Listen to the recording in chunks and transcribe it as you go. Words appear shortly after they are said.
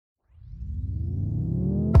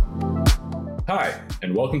Hi,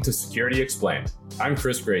 and welcome to Security Explained. I'm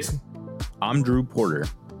Chris Grayson. I'm Drew Porter.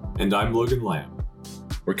 And I'm Logan Lamb.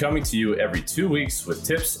 We're coming to you every 2 weeks with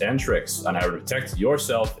tips and tricks on how to protect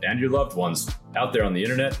yourself and your loved ones out there on the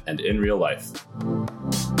internet and in real life.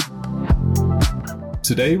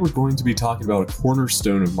 Today, we're going to be talking about a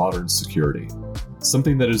cornerstone of modern security,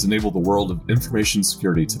 something that has enabled the world of information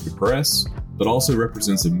security to progress, but also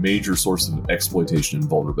represents a major source of exploitation and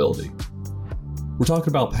vulnerability. We're talking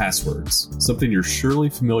about passwords, something you're surely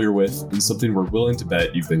familiar with and something we're willing to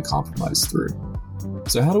bet you've been compromised through.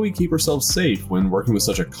 So how do we keep ourselves safe when working with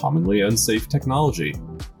such a commonly unsafe technology?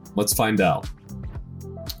 Let's find out.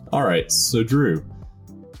 All right, so Drew,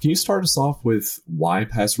 can you start us off with why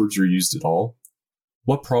passwords are used at all?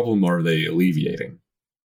 What problem are they alleviating?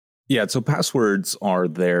 Yeah, so passwords are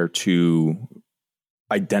there to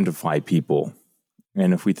identify people.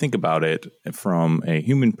 And if we think about it from a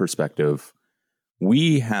human perspective,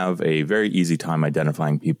 we have a very easy time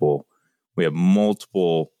identifying people. We have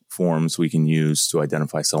multiple forms we can use to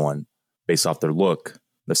identify someone based off their look,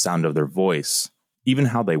 the sound of their voice, even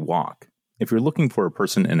how they walk. If you're looking for a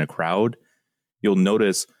person in a crowd, you'll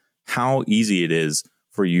notice how easy it is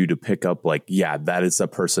for you to pick up like, yeah, that is the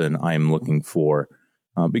person I'm looking for,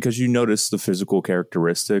 because you notice the physical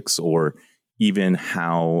characteristics or even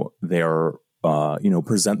how they're,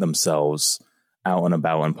 present themselves out and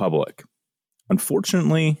about in public.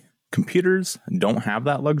 Unfortunately, computers don't have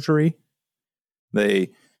that luxury.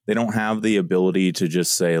 They don't have the ability to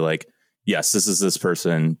just say like, yes, this is this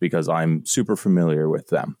person because I'm super familiar with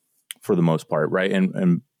them for the most part, right?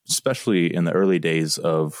 And especially in the early days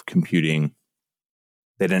of computing,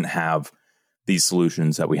 they didn't have these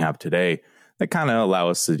solutions that we have today that kind of allow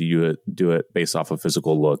us to do it based off of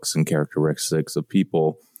physical looks and characteristics of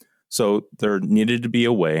people. So there needed to be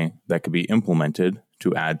a way that could be implemented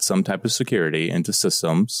to add some type of security into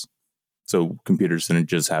systems. So computers didn't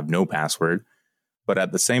just have no password, but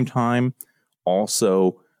at the same time,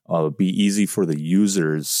 also be easy for the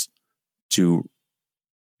users to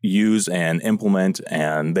use and implement,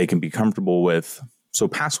 and they can be comfortable with. So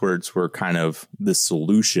passwords were kind of the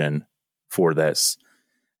solution for this.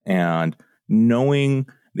 And knowing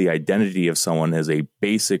the identity of someone is a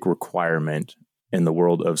basic requirement in the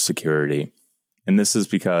world of security. And this is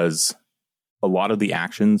because a lot of the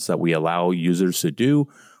actions that we allow users to do,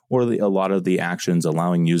 or a lot of the actions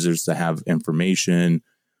allowing users to have information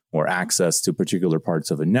or access to particular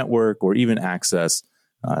parts of a network, or even access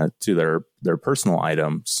to their personal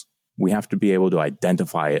items, we have to be able to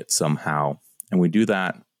identify it somehow. And we do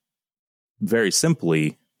that very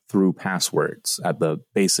simply through passwords at the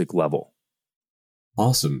basic level.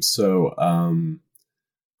 Awesome. So,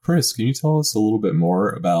 Chris, can you tell us a little bit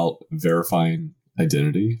more about verifying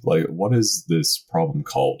identity? Like, what is this problem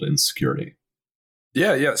called in security?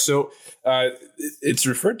 Yeah. So it's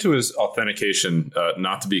referred to as authentication,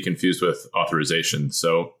 not to be confused with authorization.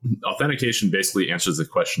 So authentication basically answers the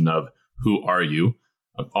question of who are you?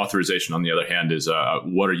 Authorization, on the other hand, is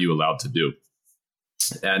what are you allowed to do?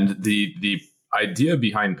 And the idea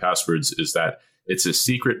behind passwords is that it's a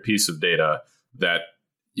secret piece of data that,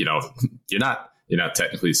 you're not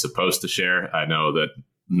technically supposed to share. I know that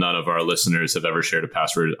none of our listeners have ever shared a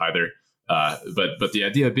password either. But the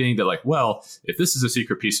idea being that, like, well, if this is a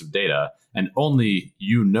secret piece of data and only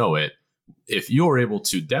you know it, if you're able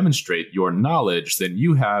to demonstrate your knowledge, then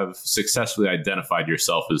you have successfully identified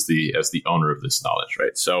yourself as the owner of this knowledge,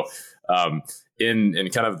 right? So in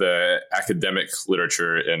kind of the academic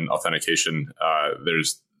literature in authentication,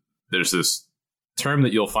 there's this term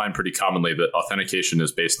that you'll find pretty commonly that authentication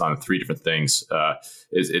is based on three different things.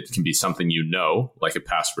 It can be something you know, like a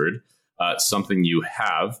password, something you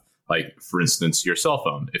have, like, for instance, your cell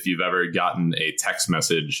phone. If you've ever gotten a text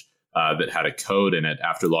message that had a code in it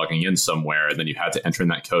after logging in somewhere, and then you had to enter in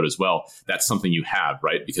that code as well, that's something you have,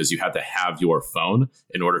 right? Because you had to have your phone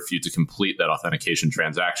in order for you to complete that authentication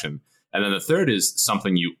transaction. And then the third is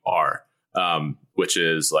something you are, which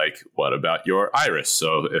is like, what about your iris?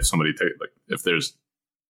 So if there's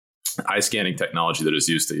eye scanning technology that is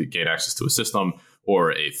used to gain access to a system,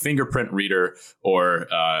 or a fingerprint reader, or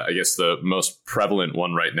I guess the most prevalent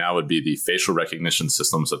one right now would be the facial recognition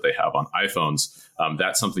systems that they have on iPhones.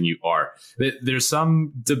 That's something you are. There's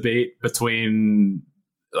some debate between,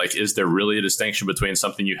 like, is there really a distinction between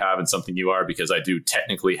something you have and something you are? Because I do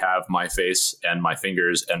technically have my face and my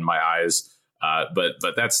fingers and my eyes. But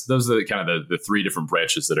those are kind of the three different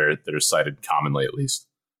branches that are cited commonly, at least.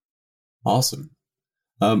 Awesome.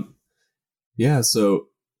 Yeah. So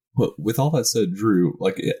with all that said, Drew,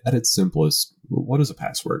 like, at its simplest, what is a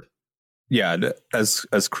password? Yeah. As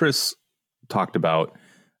Chris talked about,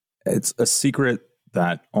 it's a secret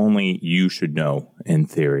that only you should know in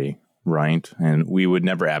theory, right? And we would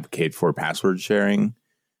never advocate for password sharing.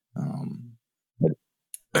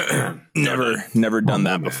 Never done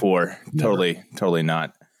that before. Never. Totally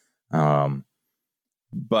not.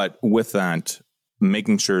 But with that,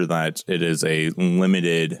 making sure that it is a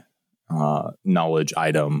limited knowledge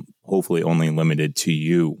item, hopefully only limited to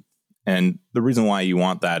you. And the reason why you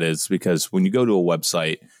want that is because when you go to a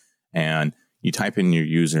website and you type in your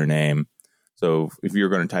username, so if you're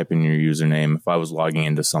going to type in your username, if I was logging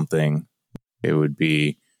into something, it would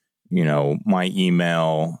be, my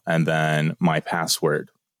email and then my password.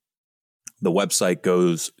 The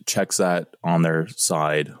website checks that on their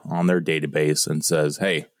side, on their database, and says,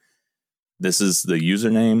 hey, this is the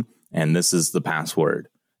username and this is the password.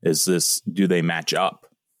 Do they match up?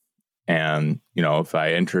 And, if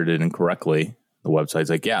I entered it incorrectly, the website's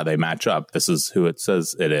like, yeah, they match up. This is who it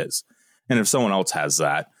says it is. And if someone else has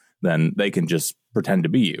that, then they can just pretend to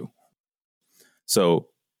be you. So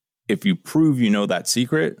if you prove that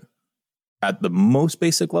secret at the most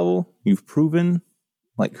basic level, you've proven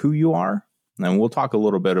like who you are. And we'll talk a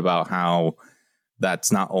little bit about how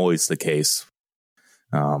that's not always the case.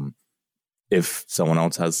 If someone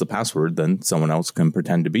else has the password, then someone else can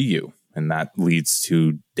pretend to be you. And that leads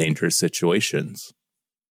to dangerous situations.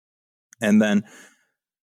 And then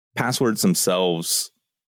passwords themselves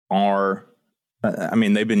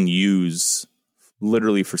they've been used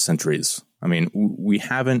literally for centuries. We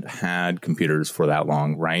haven't had computers for that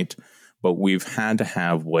long, right? But we've had to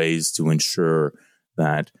have ways to ensure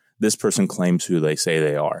that this person claims who they say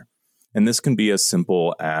they are. And this can be as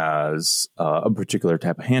simple as a particular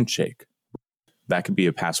type of handshake. That could be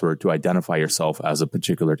a password to identify yourself as a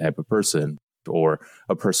particular type of person or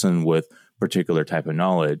a person with particular type of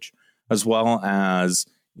knowledge, as well as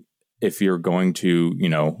if you're going to,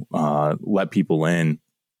 let people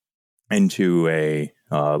into a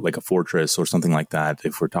like a fortress or something like that.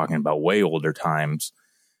 If we're talking about way older times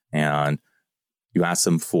and you ask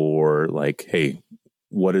them for like, hey,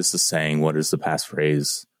 what is the saying? What is the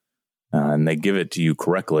passphrase? And they give it to you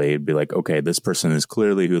correctly. It'd be like, okay, this person is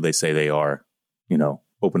clearly who they say they are.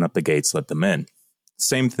 Open up the gates, let them in.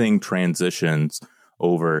 Same thing transitions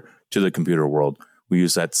over to the computer world. We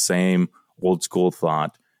use that same old school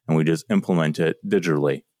thought and we just implement it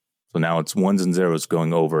digitally. So now it's ones and zeros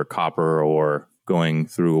going over copper or going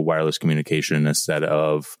through a wireless communication instead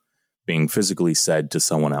of being physically said to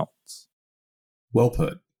someone else. Well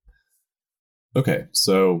put. Okay,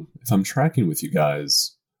 so if I'm tracking with you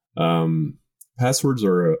guys, passwords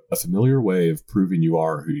are a familiar way of proving you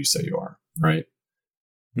are who you say you are, right?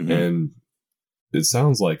 Mm-hmm. And it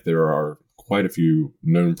sounds like there are quite a few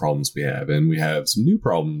known problems we have, and we have some new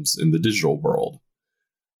problems in the digital world.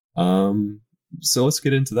 So let's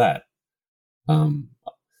get into that.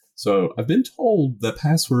 So I've been told that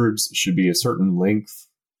passwords should be a certain length.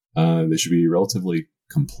 They should be relatively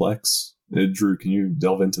complex. Drew, can you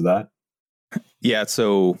delve into that? Yeah,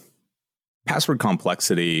 so password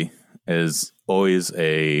complexity is always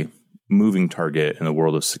a moving target in the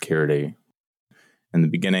world of security. In the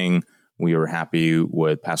beginning, we were happy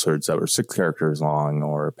with passwords that were 6 characters long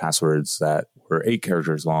or passwords that were 8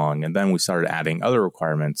 characters long. And then we started adding other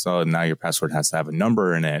requirements. So now your password has to have a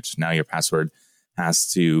number in it. Now your password has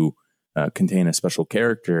to contain a special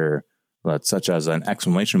character, such as an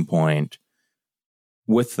exclamation point.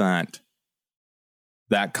 With that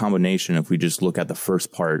combination, if we just look at the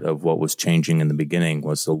first part of what was changing in the beginning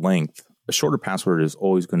was the length, a shorter password is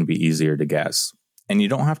always going to be easier to guess. And you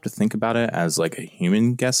don't have to think about it as like a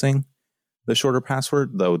human guessing the shorter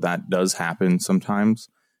password, though that does happen sometimes,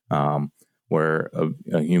 where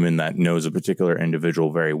a human that knows a particular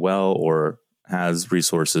individual very well or has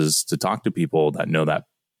resources to talk to people that know that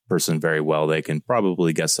person very well, they can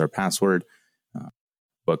probably guess their password.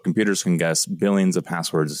 But computers can guess billions of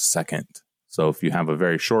passwords a second. So if you have a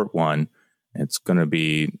very short one, it's going to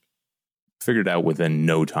be figured out within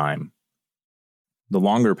no time. The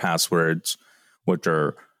longer passwords, which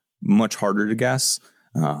are much harder to guess,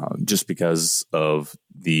 just because of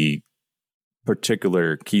the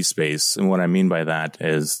particular key space. And what I mean by that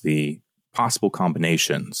is the possible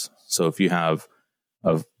combinations. So if you have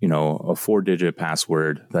a 4-digit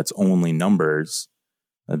password that's only numbers,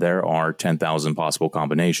 there are 10,000 possible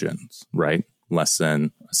combinations, right? Less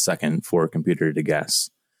than a second for a computer to guess.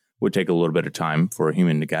 Would take a little bit of time for a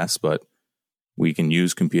human to guess, but we can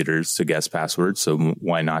use computers to guess passwords, so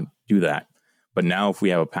why not do that? But now if we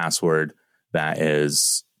have a password that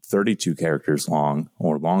is 32 characters long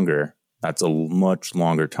or longer, that's a much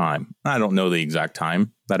longer time. I don't know the exact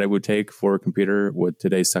time that it would take for a computer with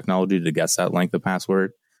today's technology to guess that length of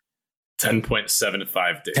password.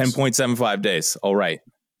 10.75 days. 10.75 days. All right.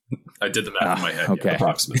 I did the math in my head. Okay. Yeah,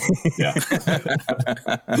 Approximately. Yeah.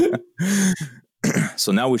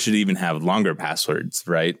 So now we should even have longer passwords,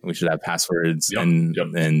 right? We should have passwords Yep,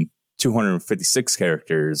 in 256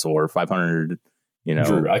 characters or 500,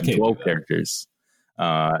 Drew, I can't 12 do that. characters.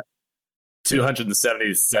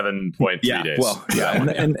 277.3 days. Well, yeah,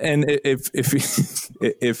 and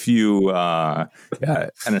if you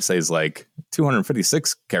NSA is like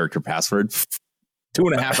 256 character password,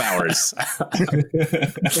 2.5 hours.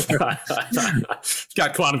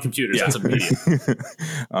 Got quantum computers. Yeah. That's immediate.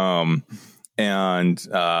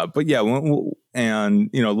 But yeah,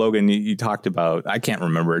 Logan, you talked about, I can't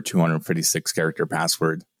remember a 256 character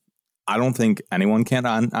password. I don't think anyone can.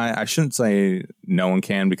 I shouldn't say no one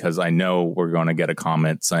can, because I know we're going to get a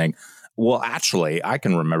comment saying, well, actually, I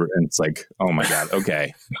can remember. And it's like, oh my God.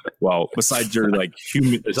 Okay. Well, besides your like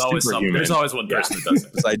human, There's always one person that does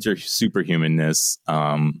it. Besides your superhumanness,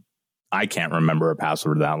 I can't remember a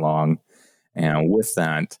password that long. And with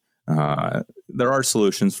that, there are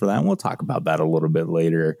solutions for that. And we'll talk about that a little bit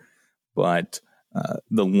later. But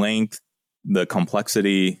the length, the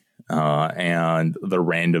complexity, and the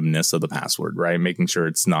randomness of the password, right? Making sure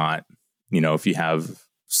it's not, if you have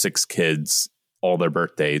 6 kids, all their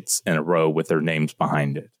birth dates in a row with their names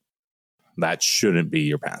behind it, that shouldn't be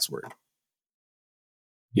your password.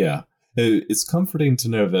 Yeah. It's comforting to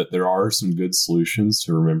know that there are some good solutions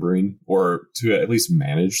to remembering, or to at least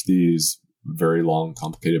manage these very long,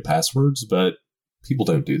 complicated passwords, but people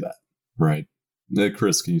don't do that, right?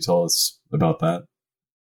 Chris, can you tell us about that?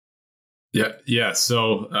 Yeah.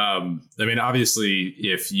 So, obviously,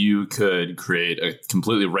 if you could create a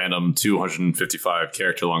completely random 255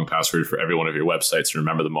 character long password for every one of your websites and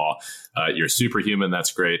remember them all, you're superhuman.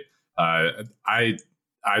 That's great. I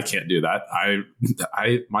can't do that.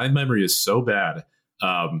 My memory is so bad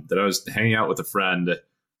that I was hanging out with a friend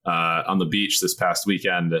on the beach this past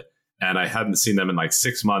weekend, and I hadn't seen them in like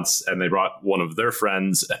 6 months, and they brought one of their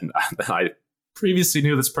friends, and I previously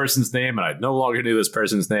knew this person's name, and I no longer knew this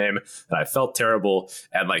person's name, and I felt terrible.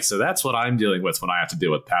 And so that's what I'm dealing with when I have to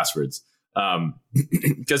deal with passwords.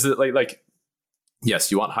 Because yes,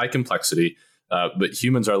 you want high complexity, but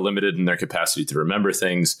humans are limited in their capacity to remember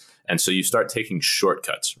things. And so you start taking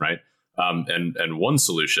shortcuts, right? And one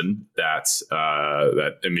solution that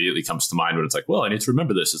immediately comes to mind when it's like, well, I need to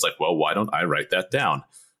remember this, is like, well, why don't I write that down?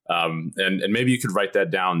 And maybe you could write that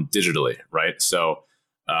down digitally, right? So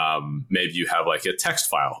maybe you have like a text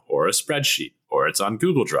file or a spreadsheet, or it's on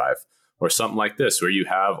Google Drive or something like this, where you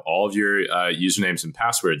have all of your usernames and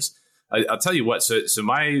passwords. I'll tell you what. So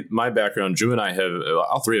my background, Drew and I have,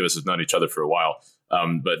 all three of us have known each other for a while.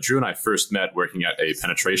 But Drew and I first met working at a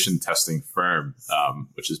penetration testing firm,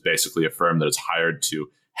 which is basically a firm that is hired to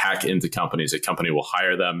hack into companies. A company will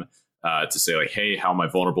hire them to say like, hey, how am I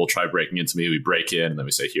vulnerable? Try breaking into me. We break in, and then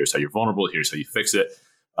we say, here's how you're vulnerable. Here's how you fix it.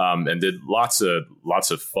 And did lots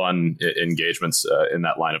of fun engagements in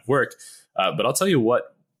that line of work. But I'll tell you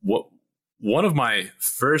what one of my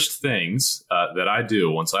first things that I do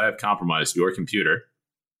once I have compromised your computer,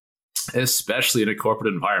 especially in a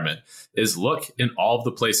corporate environment, is look in all of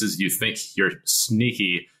the places you think you're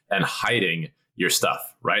sneaky and hiding your stuff,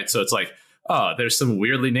 right? So it's like, oh, there's some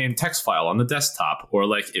weirdly named text file on the desktop. Or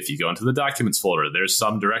like if you go into the documents folder, there's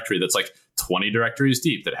some directory that's like 20 directories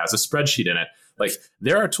deep that has a spreadsheet in it. Like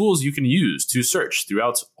there are tools you can use to search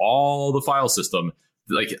throughout all the file system.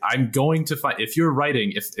 Like I'm going to find, if you're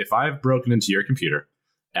writing, if I've broken into your computer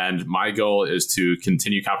and my goal is to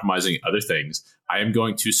continue compromising other things, I am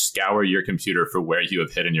going to scour your computer for where you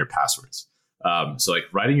have hidden your passwords. So like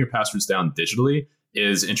writing your passwords down digitally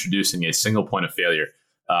is introducing a single point of failure.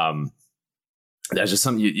 That's just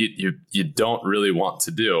something you don't really want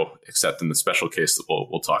to do, except in the special case that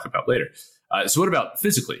we'll talk about later. So what about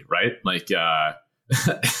physically, right? Like,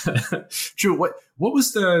 Drew,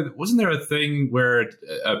 wasn't there a thing where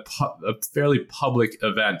a fairly public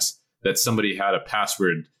event that somebody had a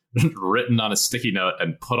password written on a sticky note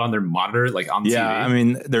and put on their monitor, like on TV? Yeah, I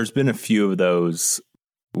mean, there's been a few of those.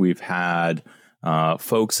 We've had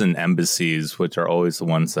folks in embassies, which are always the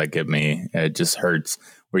ones that get me. It just hurts,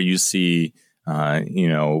 where you see,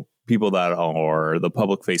 people that are the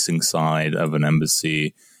public facing side of an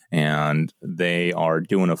embassy, and they are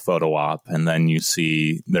doing a photo op, and then you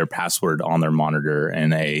see their password on their monitor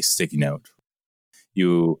in a sticky note.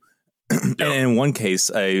 And in one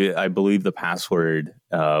case, I believe the password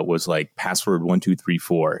was like password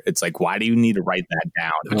 1234. It's like, why do you need to write that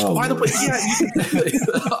down? By the way,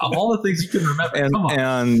 of all the things you can remember, come on.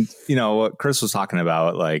 And what Chris was talking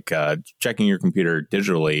about, like checking your computer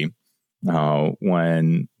digitally.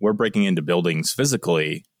 When we're breaking into buildings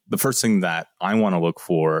physically, the first thing that I want to look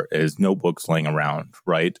for is notebooks laying around,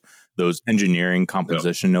 right? Those engineering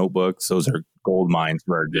composition notebooks, those are gold mines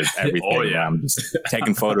for just everything. Oh, yeah. I'm just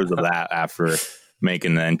taking photos of that after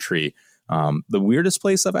making the entry. The weirdest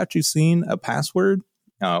place I've actually seen a password,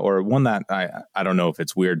 or one that I don't know if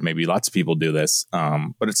it's weird, maybe lots of people do this,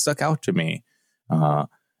 but it stuck out to me.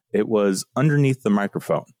 It was underneath the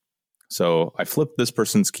microphone. So I flipped this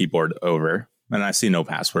person's keyboard over and I see no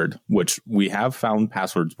password, which we have found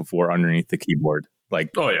passwords before underneath the keyboard.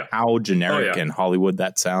 Like, how generic and Hollywood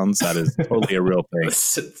that sounds. That is totally a real thing.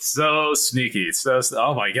 So sneaky.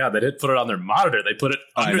 Oh my God. They didn't put it on their monitor. They put it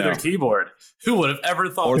under their keyboard. Who would have ever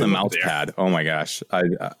thought? Or the mouse pad. Oh my gosh.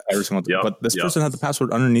 Every single time. But this person had the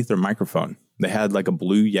password underneath their microphone. They had like a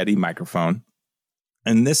Blue Yeti microphone.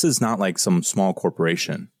 And this is not like some small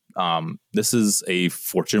corporation. This is a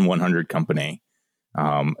Fortune 100 company,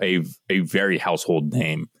 a very household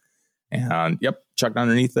name. And checked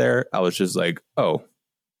underneath there. I was just like, oh,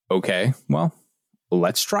 okay, well,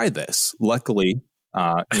 let's try this. Luckily,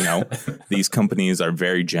 these companies are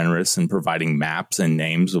very generous in providing maps and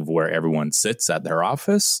names of where everyone sits at their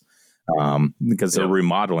office, because they're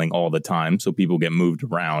remodeling all the time. So people get moved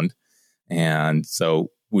around. And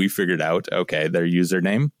so we figured out, okay, their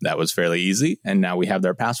username, that was fairly easy. And now we have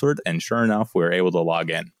their password. And sure enough, we were able to log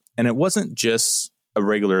in. And it wasn't just a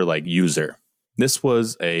regular like user. This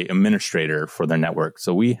was a administrator for their network.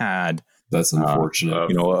 So we had, that's unfortunate,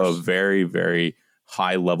 a very, very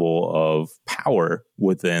high level of power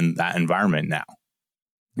within that environment now.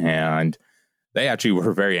 And they actually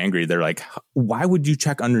were very angry. They're like, why would you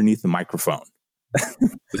check underneath the microphone?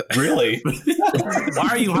 Really? Why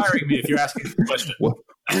are you hiring me if you're asking the question?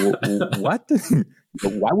 What?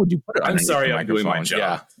 Why would you put it? I'm sorry, I'm doing my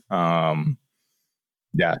job.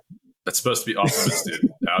 Yeah. That's supposed to be Optimus, dude.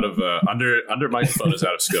 Out of under microphone is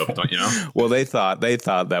out of scope, don't you know? Well, they thought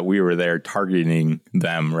that we were there targeting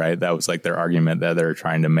them, right? That was like their argument that they were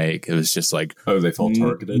trying to make. It was just like, oh, they felt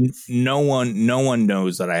targeted. No one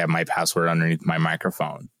knows that I have my password underneath my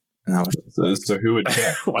microphone. And I was so who would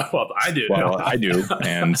check? Well, I do. Well, I do.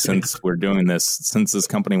 And since we're doing this, since this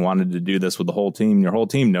company wanted to do this with the whole team, your whole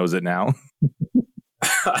team knows it now.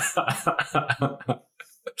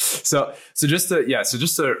 So just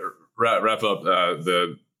to wrap up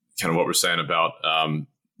the kind of what we're saying about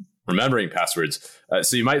remembering passwords.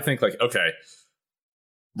 So you might think like, okay,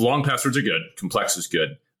 long passwords are good. Complex is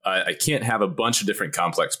good. I can't have a bunch of different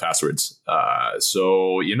complex passwords.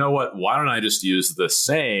 So you know what? Why don't I just use the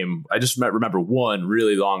same? I just remember one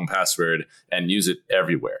really long password and use it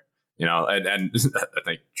everywhere. And I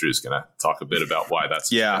think Drew's going to talk a bit about why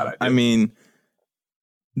that's a bad idea. I mean,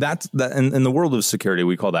 that's that in the world of security,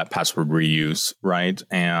 we call that password reuse, right?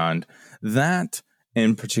 And that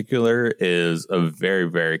in particular is a very,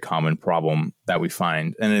 very common problem that we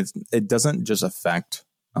find. And it doesn't just affect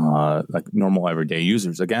like normal everyday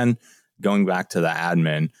users. Again, going back to the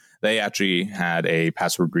admin, they actually had a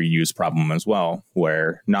password reuse problem as well,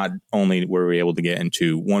 where not only were we able to get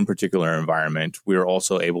into one particular environment, we were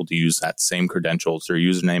also able to use that same credentials or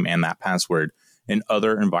username and that password in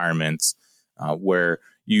other environments where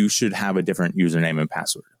you should have a different username and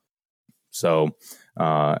password. So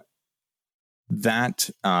and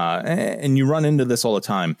you run into this all the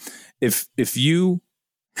time. If you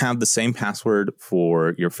have the same password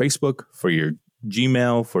for your Facebook, for your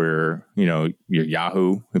Gmail, for your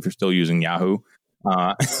Yahoo, if you're still using Yahoo,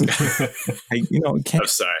 can't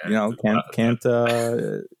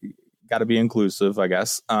got to be inclusive, I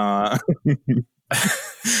guess.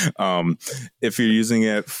 If you're using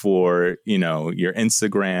it for, your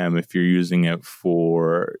Instagram, if you're using it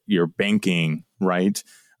for your banking, right?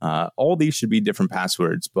 All these should be different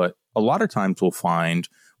passwords. But a lot of times we'll find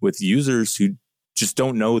with users who just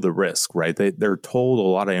don't know the risk, right? They're told a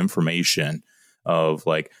lot of information of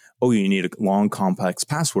like, oh, you need a long, complex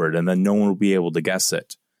password, and then no one will be able to guess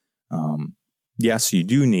it. Yes, you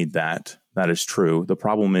do need that. That is true. The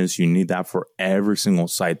problem is you need that for every single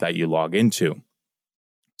site that you log into.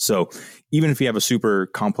 So even if you have a super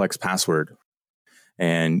complex password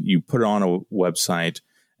and you put it on a website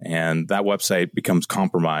and that website becomes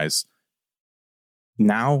compromised,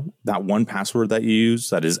 now that one password that you use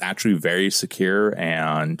that is actually very secure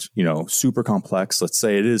and, super complex, let's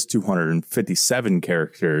say it is 257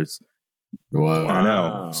 characters. Wow. I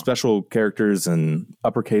know, special characters and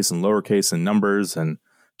uppercase and lowercase and numbers and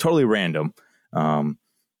totally random.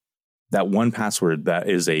 That one password that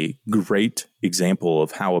is a great example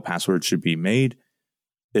of how a password should be made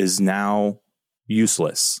is now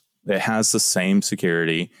useless. It has the same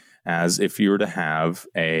security as if you were to have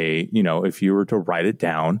if you were to write it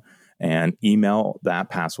down and email that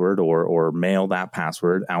password or mail that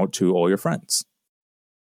password out to all your friends.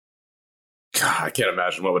 God, I can't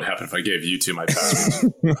imagine what would happen if I gave you two my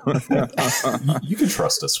passwords. You can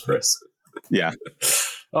trust us, Chris. Yeah.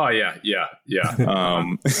 Oh, yeah.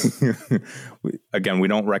 Again, we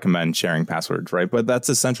don't recommend sharing passwords, right? But that's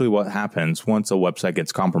essentially what happens once a website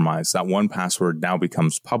gets compromised. That one password now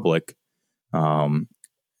becomes public,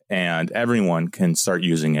 and everyone can start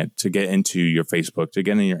using it to get into your Facebook, to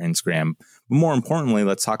get into your Instagram. But more importantly,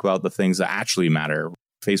 let's talk about the things that actually matter.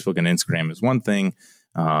 Facebook and Instagram is one thing.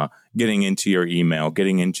 Getting into your email,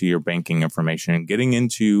 getting into your banking information, getting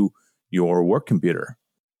into your work computer.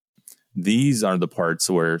 These are the parts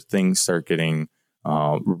where things start getting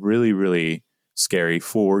really, really scary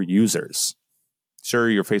for users. Sure,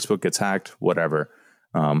 your Facebook gets hacked, whatever.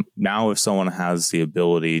 Now, if someone has the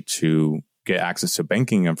ability to get access to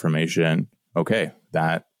banking information, okay,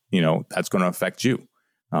 that's going to affect you.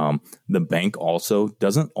 The bank also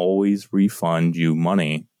doesn't always refund you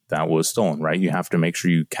money that was stolen, right? You have to make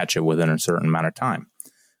sure you catch it within a certain amount of time.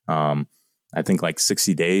 I think like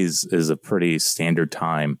 60 days is a pretty standard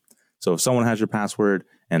time. So if someone has your password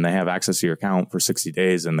and they have access to your account for 60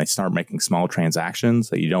 days and they start making small transactions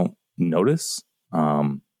that you don't notice,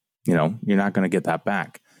 you're not going to get that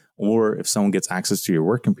back. Or if someone gets access to your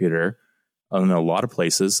work computer, in a lot of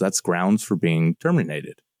places, that's grounds for being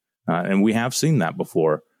terminated. And we have seen that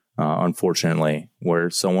before, unfortunately, where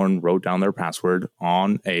someone wrote down their password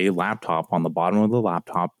on a laptop, on the bottom of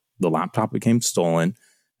the laptop became stolen,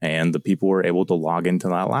 and the people were able to log into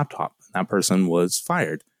that laptop. That person was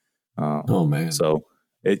fired. Oh, man. So,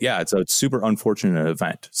 it's a super unfortunate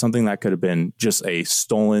event. Something that could have been just a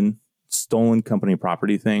stolen company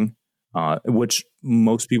property thing, which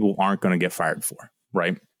most people aren't going to get fired for,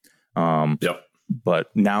 right? Yep. But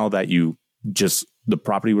now that the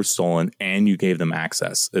property was stolen and you gave them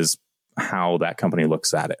access is how that company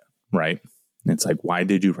looks at it, right? And it's like, why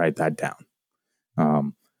did you write that down?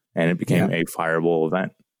 And it became a fireable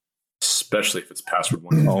event. Especially if it's password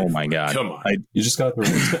one. Oh my God. Come on. You just got the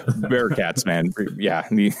Bearcats, man. Yeah.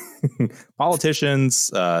 Politicians,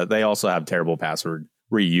 they also have terrible password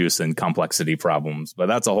reuse and complexity problems, but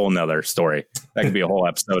that's a whole nother story. That could be a whole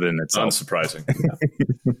episode in itself. Unsurprising.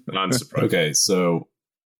 Unsurprising. Okay, so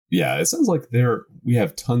yeah, it sounds like we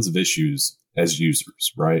have tons of issues as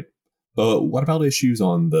users, right? But what about issues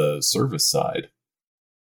on the service side?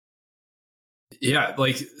 Yeah,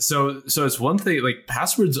 so it's one thing, like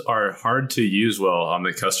passwords are hard to use well on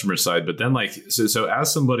the customer side, but then so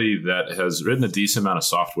as somebody that has written a decent amount of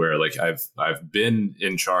software, like I've been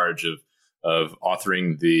in charge of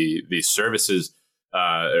authoring the services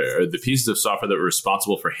or the pieces of software that were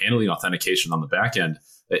responsible for handling authentication on the back end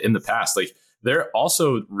in the past. Like they're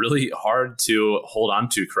also really hard to hold on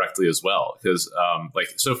to correctly as well. Because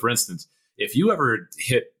so for instance, if you ever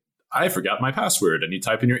hit, I forgot my password, and you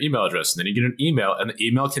type in your email address, and then you get an email, and the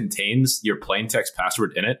email contains your plain text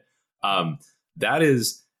password in it, that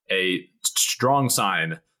is a strong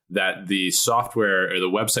sign that the software or the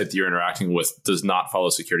website that you're interacting with does not follow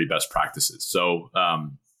security best practices. So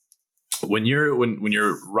when you're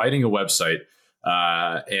writing a website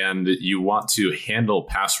and you want to handle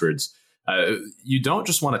passwords, you don't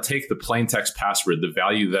just want to take the plain text password, the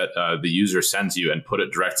value that the user sends you, and put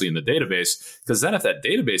it directly in the database, because then if that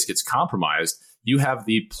database gets compromised, you have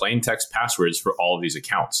the plain text passwords for all of these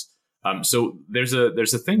accounts. So there's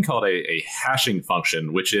a thing called a hashing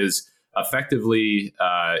function, which is effectively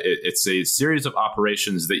it's a series of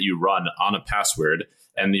operations that you run on a password,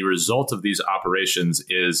 and the result of these operations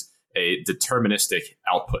is a deterministic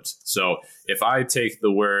output. So if I take the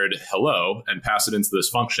word hello and pass it into this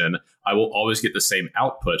function, I will always get the same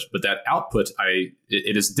output, but that output,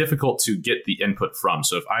 it is difficult to get the input from.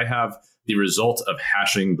 So if I have the result of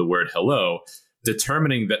hashing the word hello,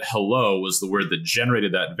 determining that hello was the word that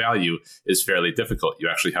generated that value is fairly difficult. You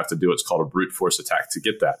actually have to do what's called a brute force attack to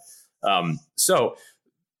get that. So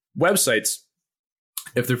websites,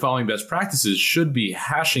 if they're following best practices, should be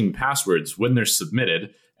hashing passwords when they're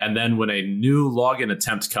submitted. And then when a new login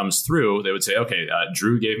attempt comes through, they would say, okay,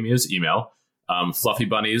 Drew gave me his email,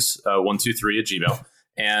 fluffybunnies123@gmail.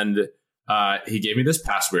 And he gave me this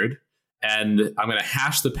password. And I'm going to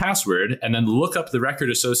hash the password and then look up the record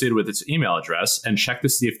associated with its email address and check to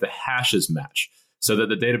see if the hashes match, so that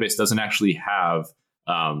the database doesn't actually have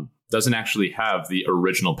the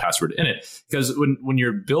original password in it. Because when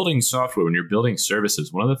you're building software, when you're building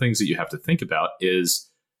services, one of the things that you have to think about is,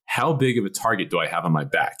 how big of a target do I have on my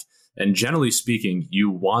back? And generally speaking, you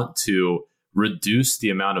want to reduce the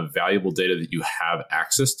amount of valuable data that you have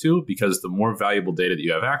access to, because the more valuable data that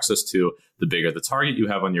you have access to, the bigger the target you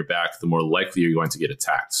have on your back, the more likely you're going to get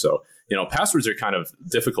attacked. So, passwords are kind of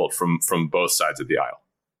difficult from both sides of the aisle.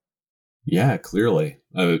 Yeah, clearly.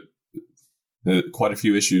 Quite a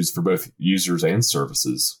few issues for both users and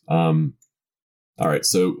services. All right,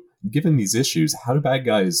 so given these issues, how do bad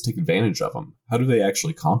guys take advantage of them? How do they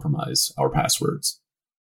actually compromise our passwords?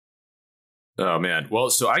 Oh, man. Well,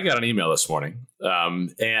 so I got an email this morning.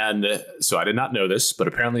 And so I did not know this, but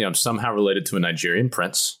apparently I'm somehow related to a Nigerian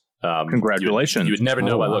prince. Congratulations. You would never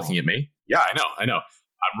know by looking at me. Yeah, I know.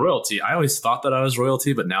 I'm royalty. I always thought that I was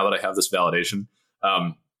royalty, but now that I have this validation.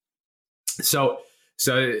 So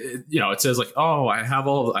it says like, oh, I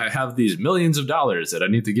have these millions of dollars that I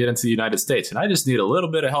need to get into the United States, and I just need a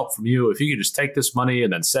little bit of help from you. If you could just take this money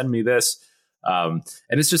and then send me this. And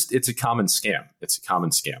it's a common scam. It's a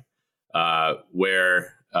common scam.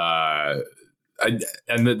 Where the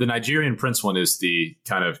Nigerian prince one is the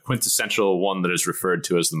kind of quintessential one that is referred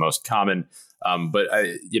to as the most common. But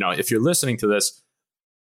if you're listening to this,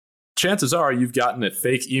 chances are you've gotten a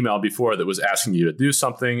fake email before that was asking you to do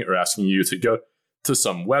something or asking you to go to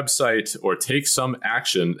some website or take some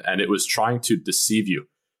action, and it was trying to deceive you.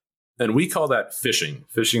 And we call that phishing.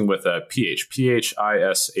 Phishing with a PH,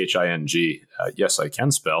 P-H-I-S-H-I-N-G. Yes, I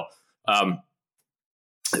can spell.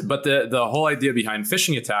 But the whole idea behind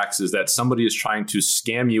phishing attacks is that somebody is trying to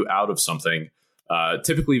scam you out of something,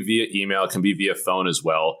 typically via email, can be via phone as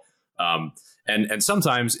well. And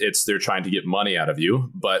sometimes they're trying to get money out of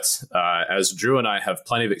you. But as Drew and I have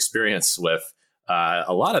plenty of experience with,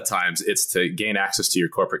 a lot of times it's to gain access to your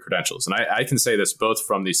corporate credentials. And I can say this both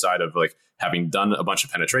from the side of like having done a bunch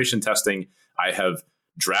of penetration testing. I have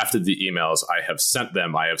drafted the emails. I have sent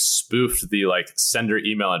them. I have spoofed the sender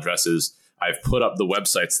email addresses. I've put up the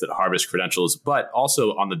websites that harvest credentials, but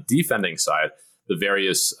also on the defending side, the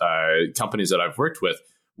various companies that I've worked with,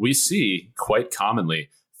 we see quite commonly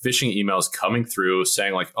phishing emails coming through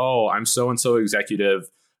saying like, oh, I'm so-and-so executive,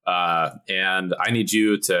 and I need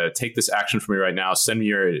you to take this action for me right now. Send me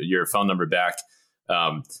your phone number back.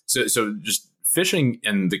 So just phishing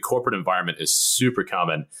in the corporate environment is super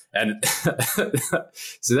common. And so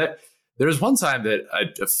that there was one time that a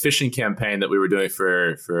phishing campaign that we were doing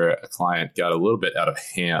for a client got a little bit out of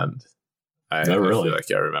hand. I feel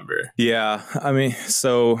like I remember. Yeah. I mean,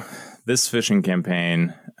 so this phishing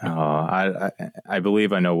campaign, I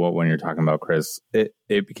believe I know what one you're talking about, Chris.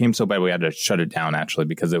 It became so bad we had to shut it down actually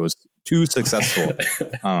because it was too successful.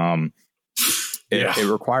 It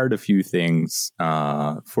required a few things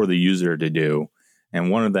for the user to do. And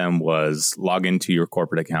one of them was log into your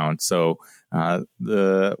corporate account. So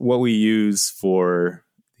what we use for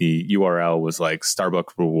the URL was like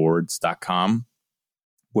starbucksrewards.com,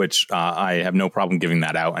 which I have no problem giving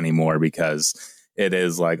that out anymore because it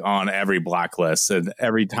is like on every blacklist. And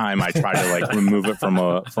every time I try to remove it from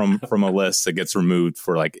a list, it gets removed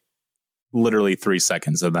for literally 3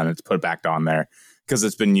 seconds, and then it's put back on there because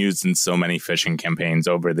it's been used in so many phishing campaigns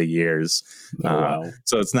over the years. Wow.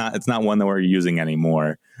 So it's not one that we're using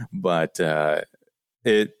anymore, but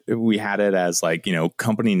we had it as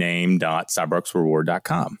company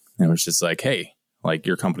name.starbucksreward.com. And it was just like, hey,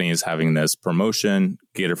 your company is having this promotion,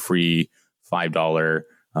 get a free $5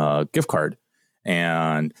 gift card.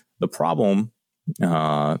 And the problem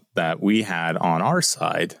that we had on our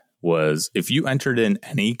side was if you entered in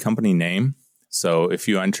any company name, so if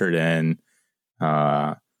you entered in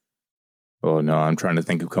I'm trying to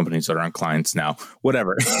think of companies that aren't clients now.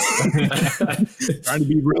 Whatever. Trying to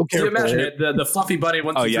be real careful. Can you imagine it? The Fluffy Bunny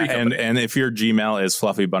 123 company. And if your Gmail is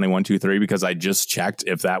Fluffy Bunny 123, because I just checked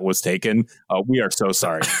if that was taken, we are so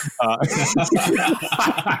sorry.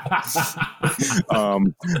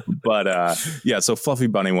 So Fluffy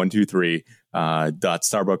Bunny 123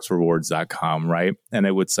 .starbucksrewards.com, right? And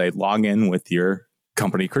it would say log in with your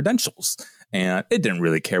company credentials. And it didn't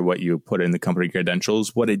really care what you put in the company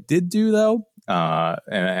credentials. What it did do, though,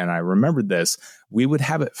 and I remembered this, we would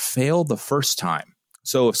have it fail the first time.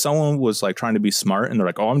 So if someone was trying to be smart and they're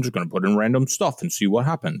like, oh, I'm just going to put in random stuff and see what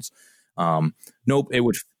happens. Nope, it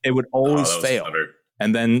would always fail. Clever.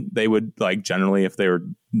 And then they would generally, if they were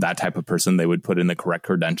that type of person, they would put in the correct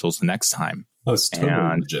credentials the next time. Oh, it's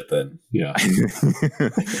totally legit then. Yeah.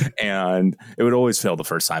 And it would always fail the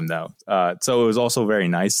first time, though. So it was also very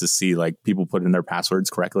nice to see people put in their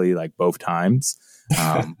passwords correctly both times.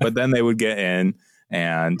 But then they would get in.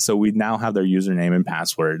 And so we'd now have their username and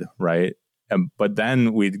password, right? But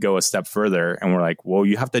then we'd go a step further and we're like, well,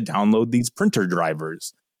 you have to download these printer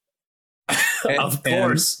drivers. Of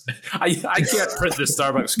course. I can't print this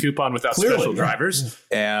Starbucks coupon without special drivers.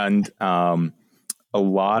 And a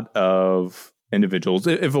lot of individuals,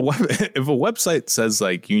 if a website says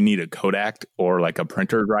like you need a Kodak or like a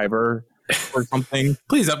printer driver or something,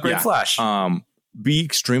 please upgrade Flash. Be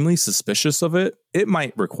extremely suspicious of it. It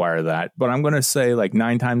might require that, but I'm going to say like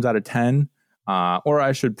 9 times out of 10, or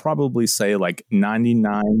I should probably say like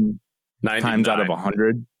 99 times out of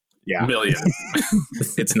 100. Yeah. Million.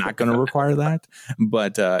 It's not going to require that.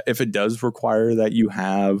 But if it does require that you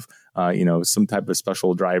have, some type of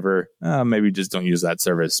special driver, maybe just don't use that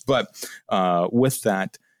service. But with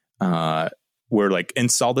that, we're like,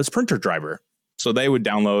 install this printer driver. So they would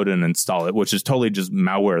download and install it, which is totally just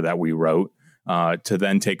malware that we wrote to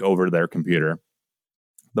then take over their computer.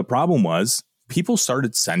 The problem was people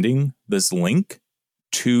started sending this link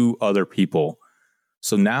to other people.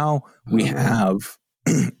 So now we have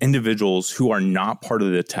individuals who are not part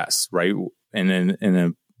of the test, right? And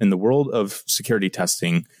in the world of security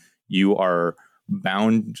testing, you are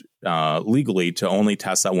bound legally to only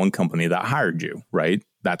test that one company that hired you, right?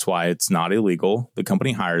 That's why it's not illegal. The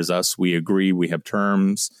company hires us. We agree. We have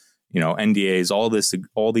terms, NDAs,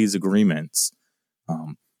 all these agreements.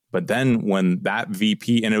 But then when that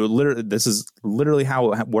VP, and this is literally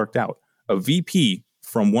how it worked out. A VP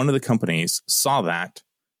from one of the companies saw that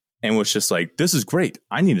and was just like, this is great.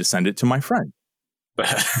 I need to send it to my friend.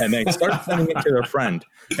 And they started sending it to their friend.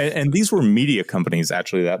 And these were media companies,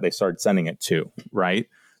 actually, that they started sending it to, right?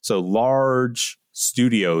 So large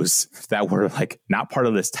studios that were like not part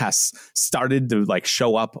of this test started to like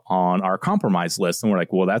show up on our compromise list. And we're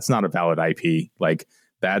like, well, that's not a valid IP. Like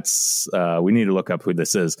that's, we need to look up who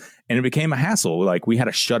this is. And it became a hassle. Like we had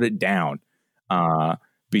to shut it down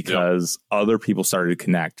because other people started to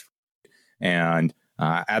connect. And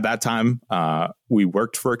at that time, we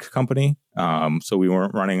worked for a company, so we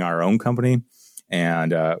weren't running our own company,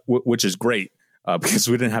 and which is great because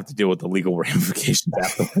we didn't have to deal with the legal ramifications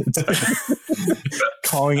afterwards.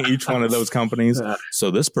 Calling each one of those companies. So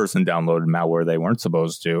this person downloaded malware they weren't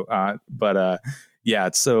supposed to.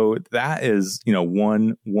 So that is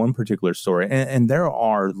one particular story, and there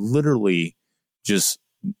are literally just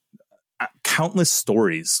countless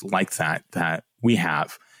stories like that we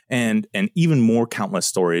have. And even more countless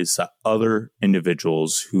stories that other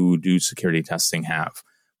individuals who do security testing have.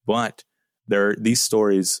 But these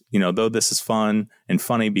stories, though this is fun and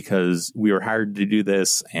funny because we were hired to do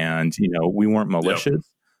this and, we weren't malicious,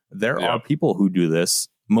 there are people who do this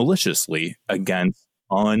maliciously against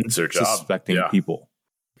unsuspecting people.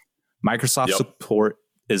 Microsoft support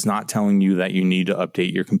is not telling you that you need to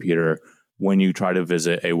update your computer when you try to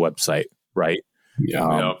visit a website, right?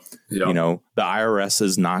 The IRS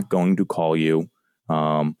is not going to call you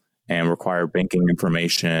and require banking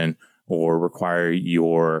information or require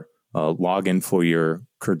your login for your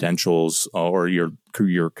credentials or your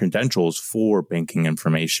credentials for banking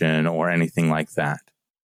information or anything like that.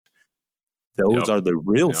 Those are the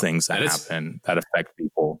real things that happen that affect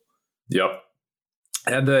people. Yep.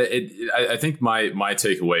 And I think my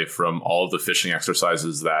takeaway from all of the phishing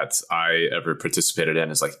exercises that I ever participated in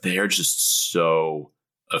is like they are just so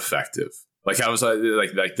effective. Like I was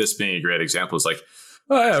like this being a great example is like,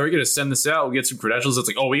 oh yeah, we're gonna send this out. We'll get some credentials. It's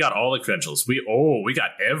like, oh, we got all the credentials. We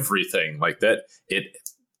got everything like that. It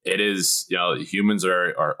is humans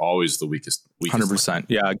are always the weakest. 100%.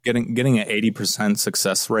 Yeah, getting an 80%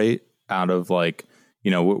 success rate out of like.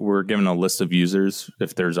 We're given a list of users,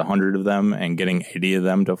 if there's 100 of them, and getting 80 of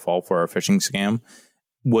them to fall for a phishing scam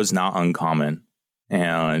was not uncommon.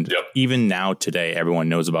 And even now today, everyone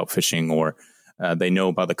knows about phishing or they know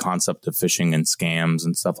about the concept of phishing and scams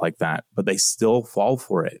and stuff like that, but they still fall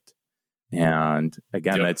for it. And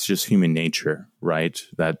again, that's just human nature, right?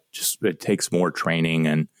 That just, it takes more training.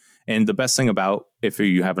 And the best thing about if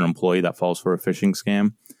you have an employee that falls for a phishing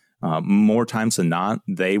scam, more times than not,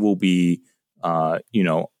 they will be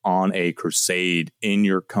on a crusade in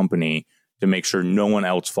your company to make sure no one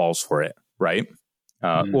else falls for it, right?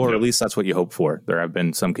 Or at least that's what you hope for. There have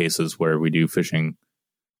been some cases where we do phishing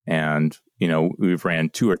and, we've ran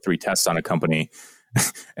 2 or 3 tests on a company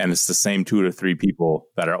and it's the same 2 to 3 people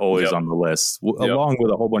that are always on the list, along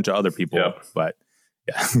with a whole bunch of other people. But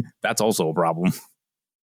that's also a problem.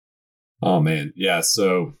 Oh, man. Yeah.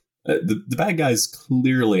 So the bad guys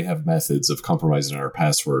clearly have methods of compromising our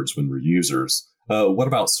passwords when we're users. What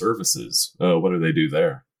about services? What do they do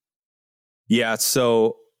there? Yeah,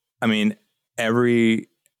 so I mean, every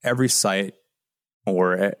site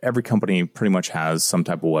or every company pretty much has some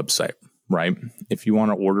type of website, right? If you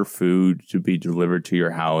want to order food to be delivered to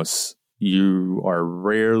your house, you are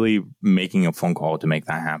rarely making a phone call to make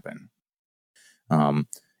that happen.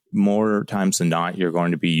 More times than not, you're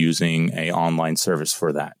going to be using an online service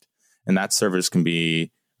for that. And that service can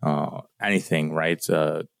be anything, right?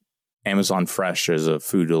 Amazon Fresh is a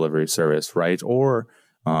food delivery service, right? Or,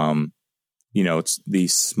 it's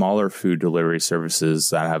these smaller food delivery services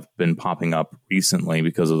that have been popping up recently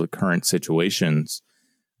because of the current situations.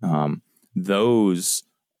 Those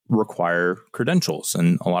require credentials,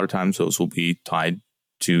 and a lot of times those will be tied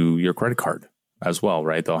to your credit card as well,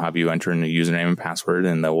 right? They'll have you enter in a username and password,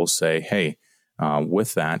 and they will say, hey,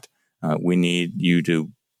 with that, we need you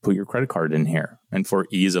to put your credit card in here. And for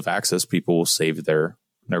ease of access, people will save their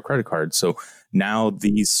credit card. So now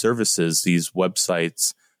these services, these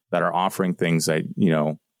websites that are offering things that,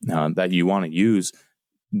 that you want to use,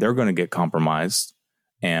 they're going to get compromised.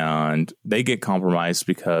 And they get compromised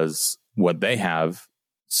because what they have,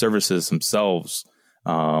 services themselves,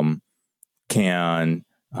 can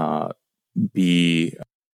be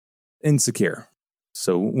insecure.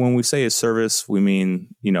 So when we say a service, we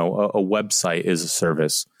mean, a website is a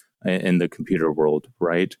service in the computer world,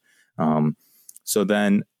 right? So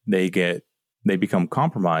then they become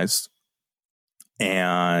compromised,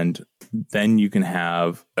 and then you can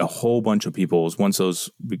have a whole bunch of people. Once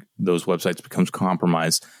those websites becomes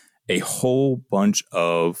compromised, a whole bunch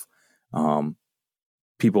of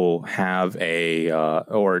people have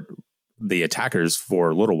or the attackers,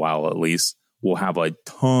 for a little while at least, will have a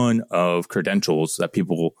ton of credentials that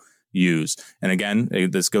people use. And again,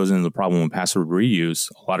 this goes into the problem with password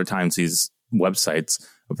reuse. A lot of times these websites,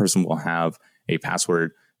 a person will have a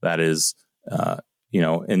password that is,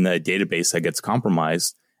 in the database that gets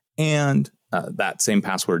compromised, and that same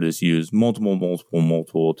password is used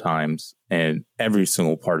multiple times in every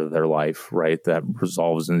single part of their life, right? That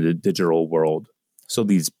resolves in the digital world. So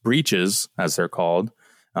these breaches, as they're called,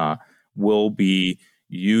 will be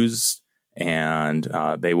used, and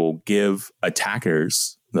they will give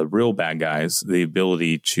attackers, the real bad guys, the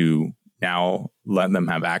ability to now let them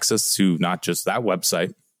have access to not just that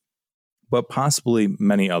website, but possibly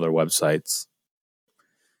many other websites.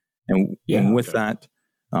 And with that,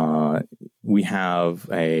 we have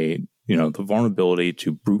the vulnerability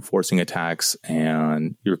to brute forcing attacks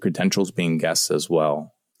and your credentials being guessed as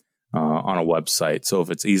well on a website. So if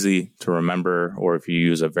it's easy to remember, or if you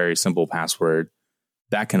use a very simple password,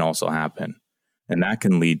 that can also happen. And that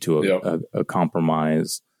can lead to a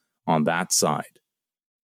compromise on that side.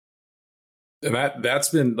 And that's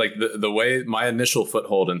been like the way my initial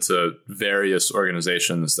foothold into various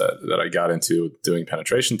organizations that I got into doing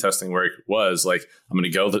penetration testing work was like, I'm going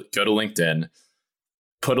to go to LinkedIn,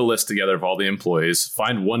 put a list together of all the employees,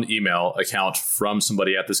 find one email account from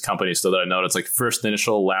somebody at this company so that I know it's like first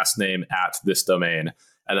initial, last name at this domain,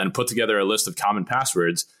 and then put together a list of common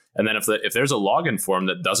passwords. And then if there's a login form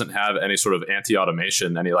that doesn't have any sort of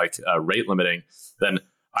anti-automation, any like rate limiting, then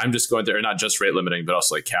I'm just going to, or not just rate limiting, but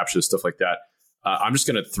also like captchas, stuff like that. I'm just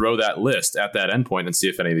going to throw that list at that endpoint and see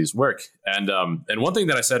if any of these work. And one thing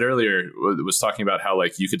that I said earlier was talking about how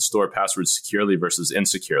like you could store passwords securely versus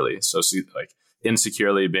insecurely. So like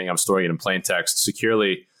insecurely being I'm storing it in plain text,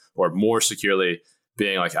 securely or more securely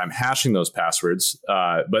being like I'm hashing those passwords.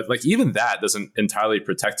 But like even that doesn't entirely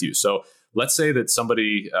protect you. So let's say that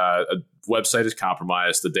somebody, a website is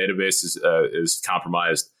compromised, the database is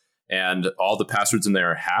compromised, and all the passwords in there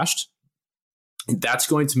are hashed. That's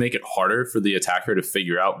going to make it harder for the attacker to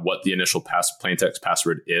figure out what the initial plain text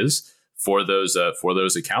password is for those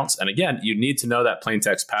accounts. And again, you need to know that plain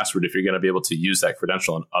text password if you're going to be able to use that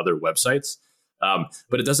credential on other websites.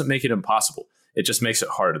 But it doesn't make it impossible. It just makes it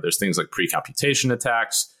harder. There's things like pre-computation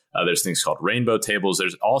attacks. There's things called rainbow tables.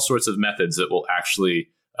 There's all sorts of methods that will actually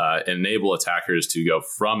enable attackers to go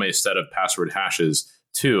from a set of password hashes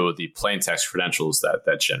to the plain text credentials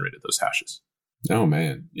that generated those hashes. Oh,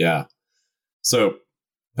 man. Yeah. So,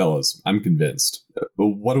 fellas, I'm convinced. But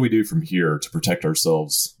what do we do from here to protect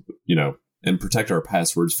ourselves, and protect our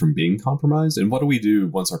passwords from being compromised? And what do we do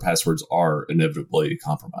once our passwords are inevitably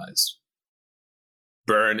compromised?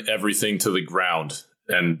 Burn everything to the ground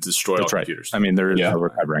and destroy all computers. I mean, there is no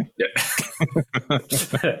recovery. Yeah.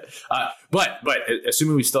 But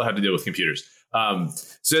assuming we still have to deal with computers.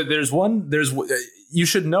 So you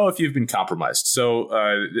should know if you've been compromised. So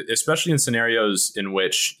especially in scenarios in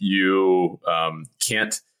which you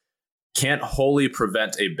can't wholly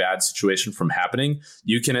prevent a bad situation from happening,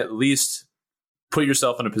 you can at least put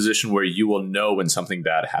yourself in a position where you will know when something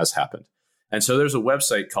bad has happened. And so there's a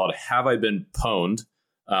website called Have I Been Pwned?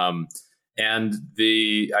 And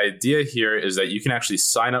the idea here is that you can actually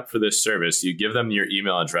sign up for this service. You give them your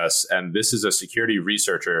email address, and this is a security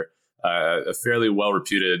researcher, a fairly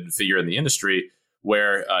well-reputed figure in the industry,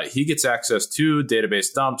 where he gets access to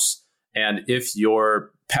database dumps. And if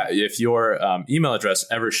your email address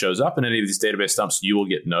ever shows up in any of these database dumps, you will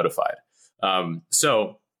get notified.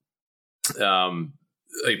 So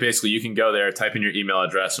like basically you can go there, type in your email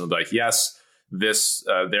address, and it'll be like, yes, this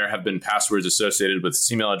there have been passwords associated with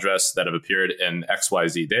this email address that have appeared in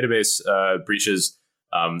XYZ database breaches,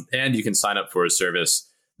 and you can sign up for a service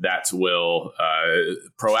that will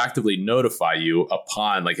proactively notify you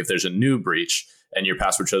upon, like, if there's a new breach and your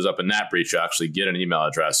password shows up in that breach, you actually get an email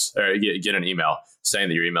address, or get an email saying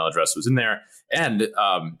that your email address was in there. And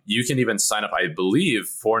you can even sign up, I believe,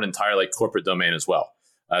 for an entire like corporate domain as well.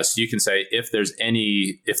 So you can say if there's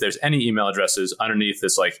any email addresses underneath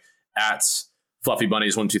this, like at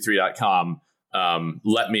fluffybunnies123.com,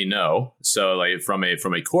 let me know. So like from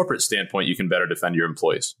a corporate standpoint, you can better defend your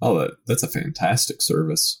employees. Oh, that's a fantastic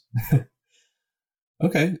service.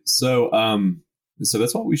 Okay, so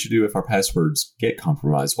that's what we should do if our passwords get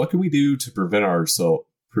compromised. What can we do to prevent our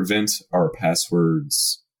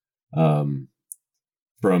passwords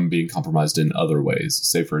from being compromised in other ways?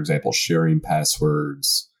 Say, for example, sharing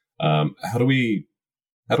passwords. How do we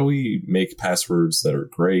make passwords that are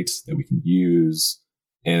great, that we can use,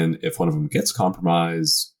 and if one of them gets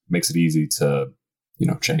compromised, makes it easy to,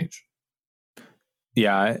 change?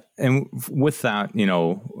 Yeah. And with that,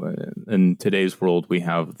 in today's world, we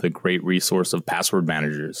have the great resource of password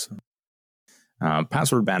managers.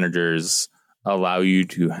 Password managers allow you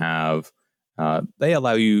to have, they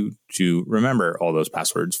allow you to remember all those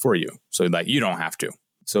passwords for you so that you don't have to.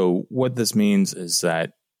 So what this means is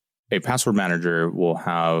that a password manager will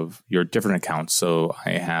have your different accounts. So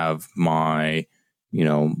I have my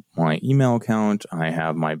email account, I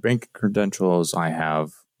have my bank credentials, I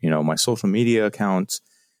have, my social media accounts.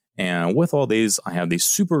 And with all these, I have these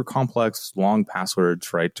super complex, long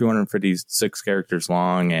passwords, right? 256 characters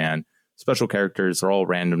long, and special characters are all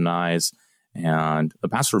randomized. And the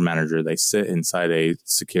password manager, they sit inside a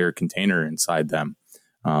secure container inside them.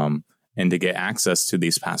 And to get access to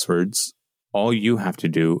these passwords, all you have to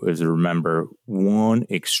do is remember one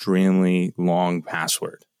extremely long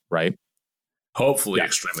password, right? Hopefully,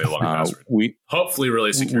 extremely long password. Hopefully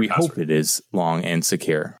really secure we password. Hope it is long and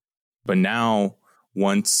secure. But now,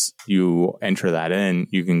 once you enter that in,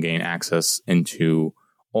 you can gain access into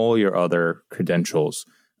all your other credentials.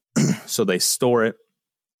 So they store it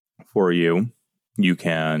for you. You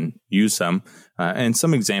can use them. And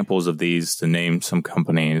some examples of these, to name some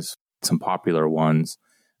companies, some popular ones.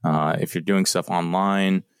 If you're doing stuff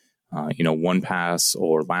online, 1Pass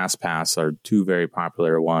or LastPass are two very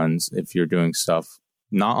popular ones. If you're doing stuff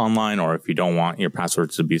not online, or if you don't want your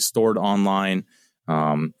passwords to be stored online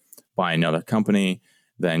by another company,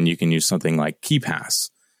 then you can use something like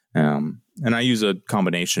KeePass. And I use a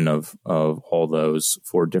combination of all those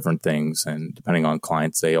for different things. And depending on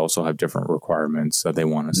clients, they also have different requirements that they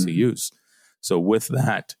want us to use. So with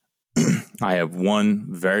that, I have one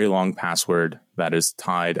very long password that is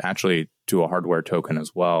tied actually to a hardware token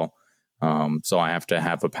as well. So I have to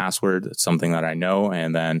have a password, something that I know,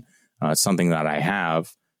 and then something that I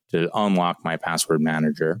have to unlock my password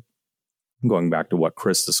manager. Going back to what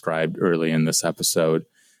Chris described early in this episode.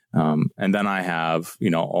 And then I have,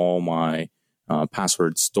 all my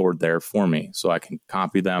passwords stored there for me. So I can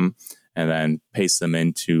copy them and then paste them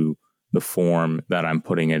into the form that I'm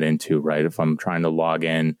putting it into, right? If I'm trying to log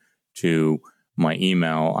in to my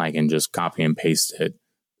email, I can just copy and paste it.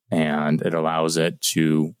 And it allows it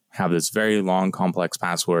to have this very long, complex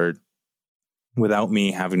password without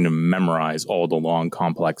me having to memorize all the long,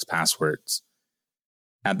 complex passwords.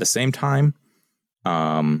 At the same time,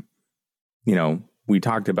 we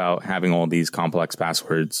talked about having all these complex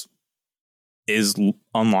passwords. Is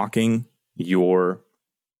unlocking your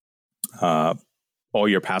all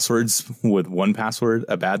your passwords with one password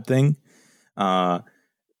a bad thing?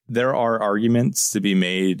 There are arguments to be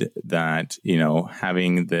made that,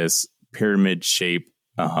 having this pyramid shape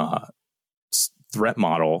threat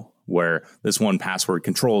model where this one password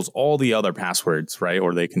controls all the other passwords, right?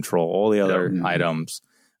 Or they control all the other items,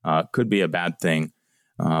 could be a bad thing.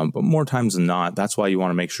 But more times than not, that's why you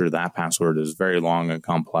want to make sure that password is very long and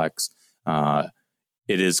complex.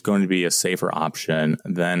 It is going to be a safer option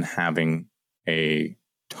than having a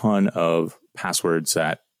ton of passwords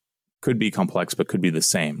that could be complex, but could be the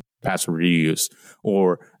same password reuse,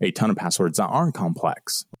 or a ton of passwords that aren't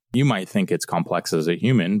complex. You might think it's complex as a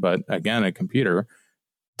human, but again, a computer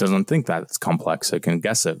doesn't think that it's complex. It can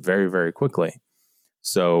guess it very, very quickly.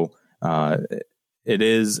 So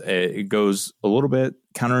it goes a little bit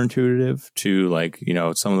counterintuitive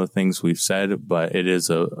to some of the things we've said, but it is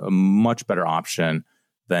a much better option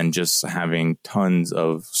than just having tons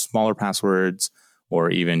of smaller passwords, or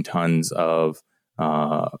even tons of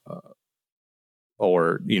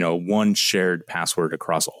one shared password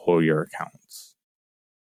across all your accounts.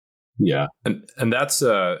 Yeah. And that's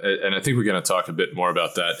and I think we're going to talk a bit more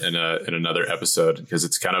about that in another episode, because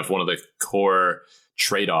it's kind of one of the core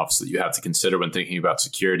trade-offs that you have to consider when thinking about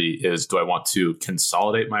security is, do I want to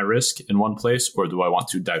consolidate my risk in one place, or do I want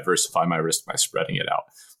to diversify my risk by spreading it out?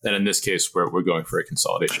 And in this case, we're going for a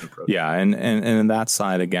consolidation approach. Yeah. And in that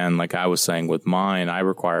side, again, like I was saying with mine, I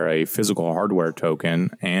require a physical hardware token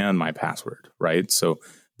and my password, right? So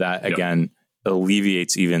that, again,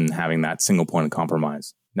 alleviates even having that single point of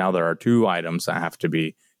compromise. Now there are two items that have to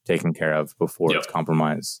be taken care of before it's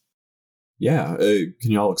compromised. Yeah.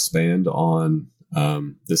 Can y'all expand on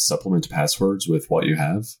this supplement passwords with what you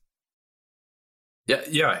have?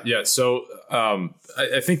 Yeah. So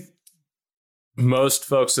I think most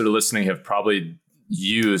folks that are listening have probably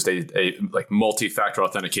used a like multi-factor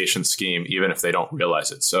authentication scheme, even if they don't realize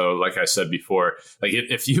it. So like I said before, like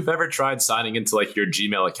if you've ever tried signing into like your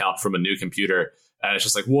Gmail account from a new computer, and it's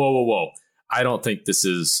just like, whoa. I don't think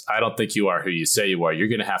you are who you say you are. You're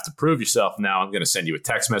going to have to prove yourself now. I'm going to send you a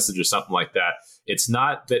text message or something like that. It's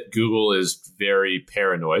not that Google is very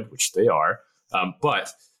paranoid, which they are,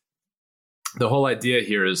 but the whole idea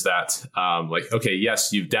here is that, okay,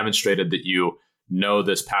 yes, you've demonstrated that you know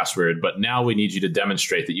this password, but now we need you to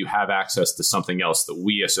demonstrate that you have access to something else that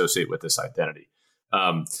we associate with this identity.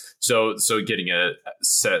 So getting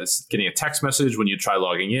a text message when you try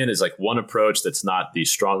logging in is like one approach. That's not the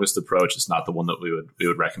strongest approach. It's not the one that we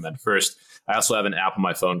would recommend first. I also have an app on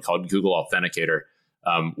my phone called Google Authenticator,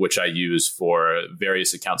 which I use for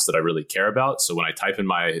various accounts that I really care about. So when I type in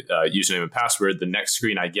my username and password, the next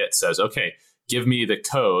screen I get says, okay, give me the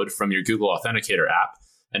code from your Google Authenticator app.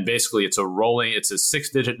 And basically it's a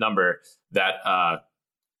 6-digit number that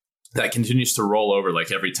continues to roll over like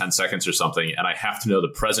every 10 seconds or something. And I have to know the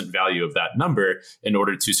present value of that number in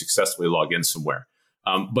order to successfully log in somewhere.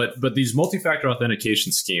 But these multi-factor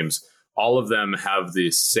authentication schemes, all of them have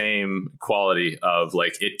the same quality of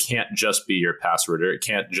like, it can't just be your password, or it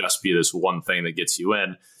can't just be this one thing that gets you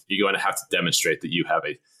in. You're going to have to demonstrate that you have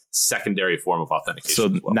a secondary form of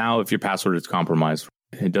authentication. So now if your password is compromised,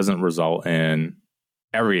 it doesn't result in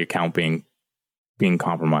every account being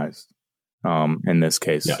compromised. In this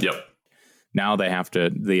case, now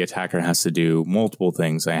the attacker has to do multiple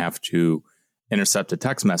things. They have to intercept a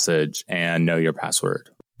text message and know your password,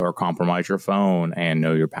 or compromise your phone and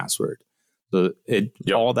know your password. So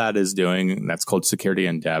all that is doing, that's called security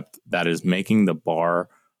in depth. That is making the bar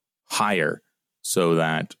higher so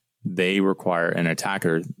that an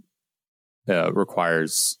attacker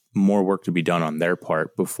requires more work to be done on their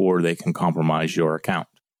part before they can compromise your account.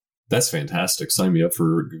 That's fantastic. Sign me up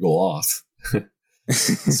for Google Auth.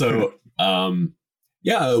 So,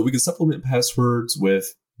 we can supplement passwords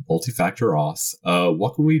with multi-factor auth.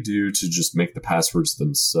 What can we do to just make the passwords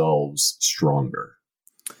themselves stronger?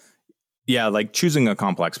 Yeah, like choosing a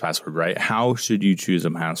complex password, right? How should you choose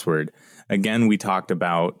a password? Again, we talked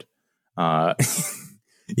about, not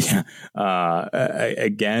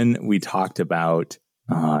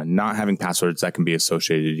having passwords that can be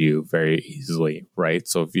associated to you very easily, right?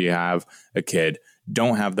 So if you have a kid,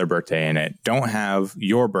 don't have their birthday in it. Don't have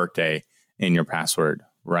your birthday in your password,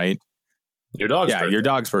 right? Your dog's birthday. Your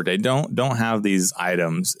dog's birthday. Don't have these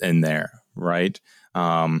items in there, right?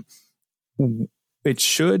 It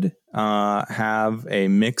should have a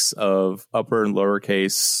mix of upper and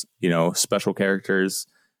lowercase, special characters.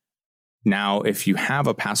 Now, if you have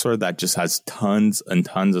a password that just has tons and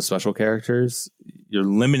tons of special characters, you're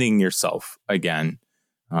limiting yourself again.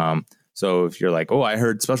 So if you're like, I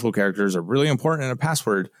heard special characters are really important in a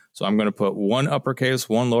password, so I'm going to put one uppercase,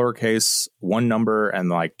 one lowercase, one number, and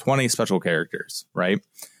like 20 special characters, right?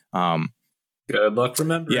 Good luck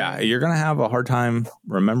remembering. Yeah, you're going to have a hard time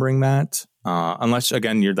remembering that. Unless,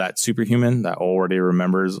 again, you're that superhuman that already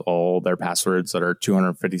remembers all their passwords that are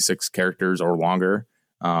 256 characters or longer.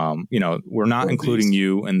 We're not including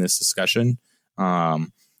you in this discussion,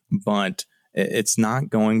 but it's not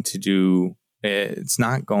going to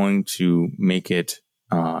make it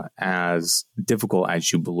as difficult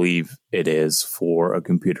as you believe it is for a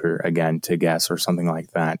computer, again, to guess or something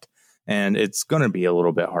like that. And it's going to be a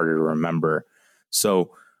little bit harder to remember.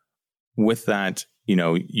 So with that,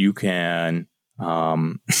 you can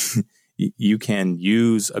you can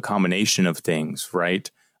use a combination of things, right?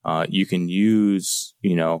 You can use,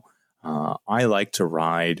 I like to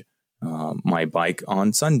ride my bike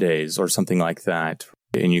on Sundays or something like that.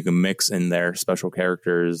 And you can mix in their special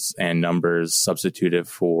characters and numbers, substitute it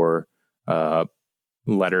for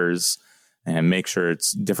letters, and make sure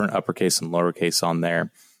it's different uppercase and lowercase on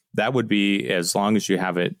there. That would be, as long as you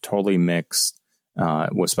have it totally mixed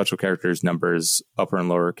with special characters, numbers, upper and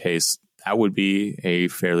lowercase, that would be a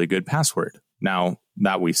fairly good password. Now,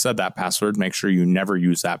 that we said that password, make sure you never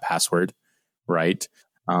use that password, right?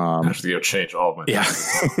 I have to go change all of my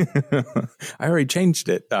I already changed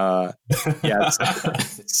it.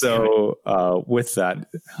 So with that,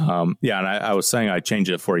 and I was saying I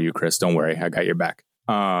changed it for you, Chris. Don't worry, I got your back.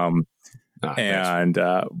 But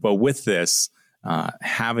with this,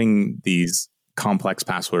 having these complex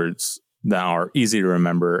passwords that are easy to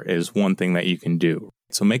remember is one thing that you can do.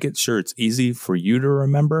 So make it sure it's easy for you to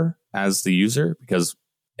remember as the user, because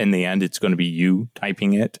in the end, it's going to be you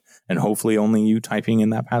typing it and hopefully only you typing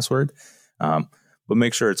in that password. But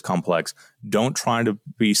make sure it's complex. Don't try to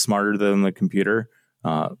be smarter than the computer.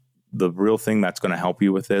 The real thing that's going to help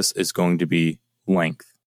you with this is going to be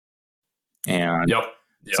length. And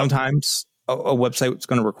sometimes a website is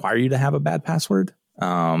going to require you to have a bad password.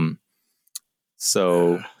 8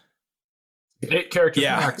 characters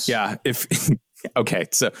max. Yeah. Okay,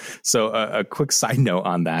 so a quick side note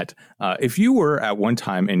on that. If you were at one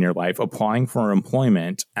time in your life applying for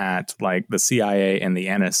employment at like the CIA and the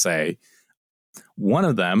NSA, one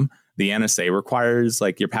of them, the NSA, requires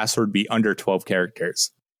like your password be under 12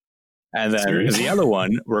 characters. And then the other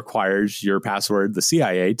one requires your password, the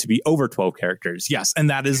CIA, to be over 12 characters. Yes, and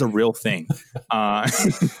that is a real thing. Oh,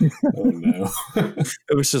 no.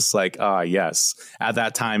 It was just like, yes. At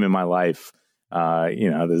that time in my life,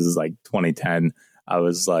 this is like 2010. I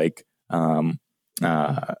was like,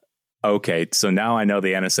 okay, so now I know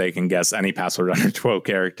the NSA can guess any password under 12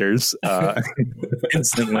 characters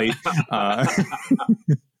instantly.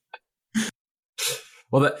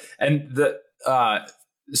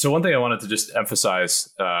 So one thing I wanted to just emphasize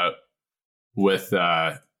with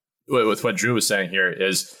what Drew was saying here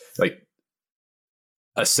is like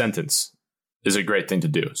a sentence is a great thing to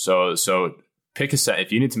do. So pick a sentence.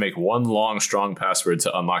 If you need to make one long, strong password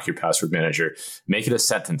to unlock your password manager, make it a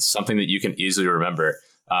sentence, something that you can easily remember.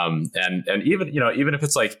 And even if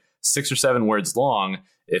it's like 6 or 7 words long,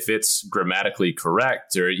 if it's grammatically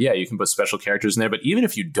correct, or you can put special characters in there. But even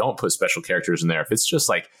if you don't put special characters in there, if it's just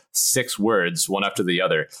like 6 words, one after the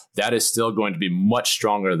other, that is still going to be much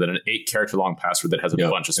stronger than an 8-character long password that has a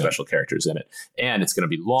bunch of special characters in it. And it's going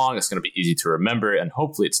to be long. It's going to be easy to remember. And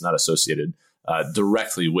hopefully it's not associated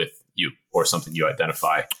directly with you or something you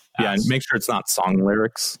identify as. Yeah, and make sure it's not song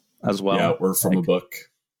lyrics as well. Yeah, or from a book.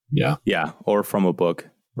 Yeah, or from a book,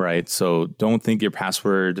 right? So don't think your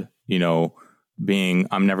password, being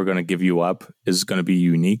 "I'm never going to give you up" is going to be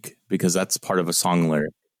unique, because that's part of a song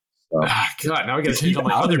lyric. So. God, now I got to change all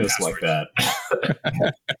my other passwords like that.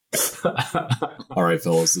 All right,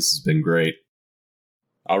 fellas, this has been great.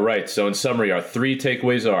 All right, so in summary, our 3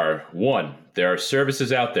 takeaways are: 1, there are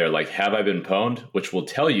services out there like Have I Been Pwned, which will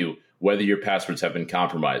tell you whether your passwords have been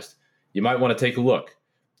compromised. You might want to take a look.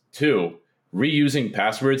 2, reusing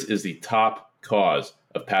passwords is the top cause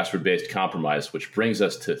of password-based compromise, which brings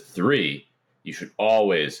us to 3, you should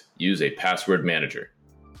always use a password manager.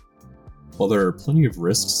 While there are plenty of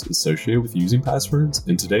risks associated with using passwords,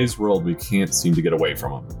 in today's world we can't seem to get away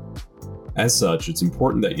from them. As such, it's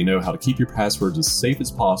important that you know how to keep your passwords as safe as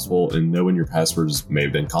possible and know when your passwords may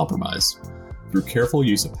have been compromised. Through careful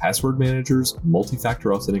use of password managers,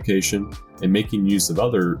 multi-factor authentication, and making use of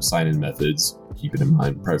other sign-in methods, keeping in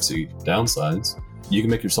mind privacy downsides, you can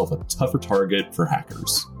make yourself a tougher target for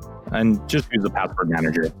hackers. And just use a password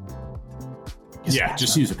manager.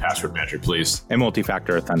 Just use a password manager, please. And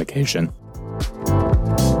multi-factor authentication.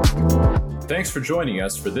 Thanks for joining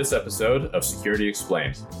us for this episode of Security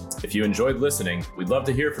Explained. If you enjoyed listening, we'd love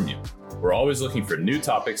to hear from you. We're always looking for new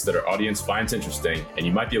topics that our audience finds interesting, and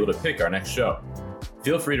you might be able to pick our next show.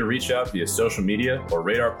 Feel free to reach out via social media or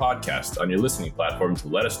rate our podcast on your listening platform to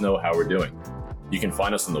let us know how we're doing. You can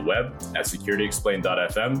find us on the web at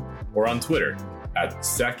securityexplained.fm or on Twitter at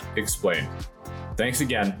SecExplained. Thanks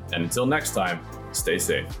again, and until next time, stay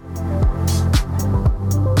safe.